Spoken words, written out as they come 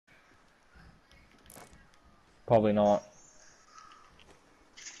Probably not.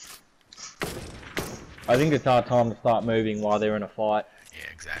 I think it's our time to start moving while they're in a fight.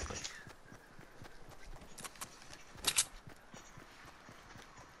 Yeah, exactly.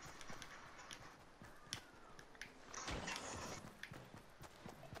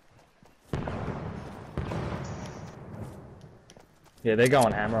 Yeah, they're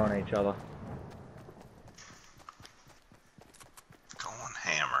going hammer on each other. Going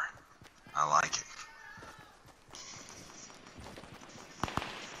hammer. I like it.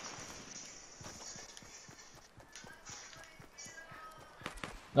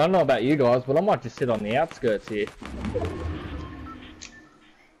 I don't know about you guys, but I might just sit on the outskirts here.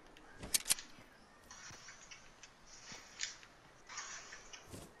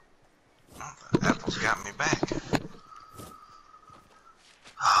 Oh, the apple's got me back.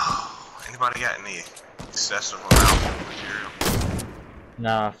 Oh, anybody got any excessive amount of material?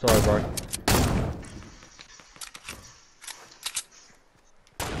 Nah, sorry bro.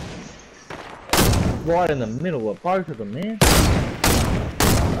 Right in the middle of both of them, man.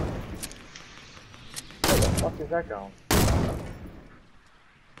 Where the fuck is that going?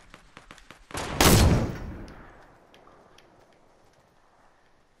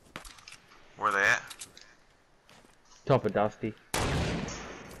 Where they at? Top of Dusty. Alright,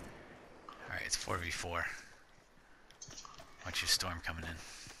 it's 4v4. Watch your storm coming in.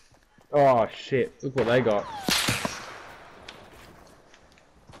 Oh shit, look what they got.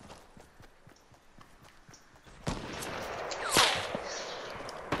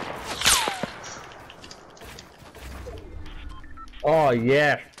 Oh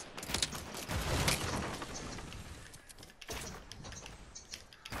yeah.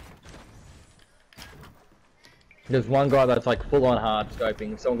 There's one guy that's like full on hard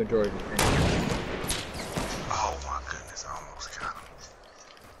scoping. Someone can draw his attention. Oh my goodness, I almost got him.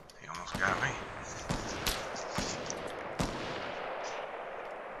 He almost got me.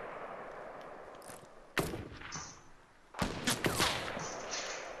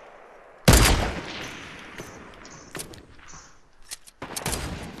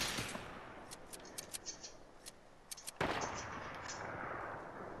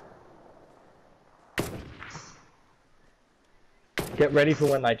 Get ready for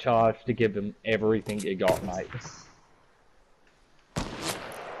when they charge to give them everything you got, mate.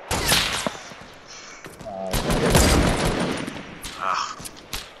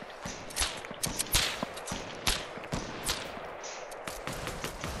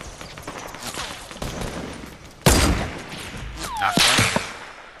 Knocked one.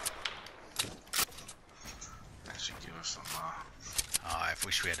 That should give us some, Oh, I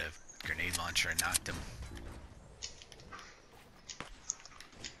wish we had a grenade launcher and knocked him.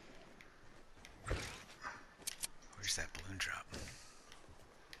 Where's that balloon drop?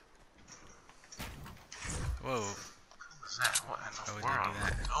 Whoa. what was that? What in Why the would world they do am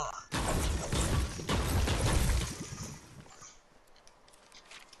that? I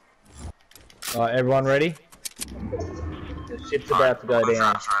doing? Alright, everyone ready? The shit's about to go Balloon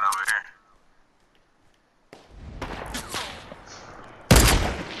down. drop's right over here.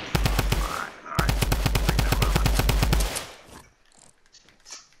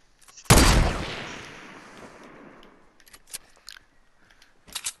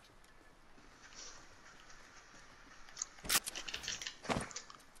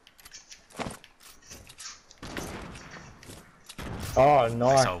 Oh, I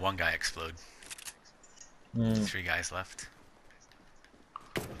nice. saw one guy explode. 3 guys left.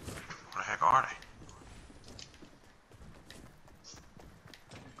 Where the heck are they?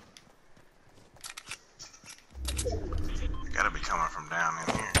 They gotta be coming from down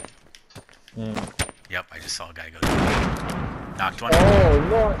in here. Yep, I just saw a guy go down. Knocked one. Oh,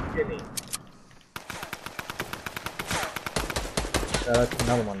 nice, Jimmy. That's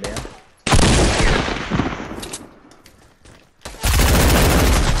another one down.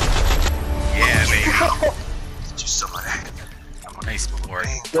 Yeah, baby. Get you some of that. Nice work.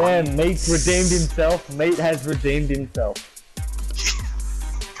 Damn, Meat redeemed himself. Meat has redeemed himself.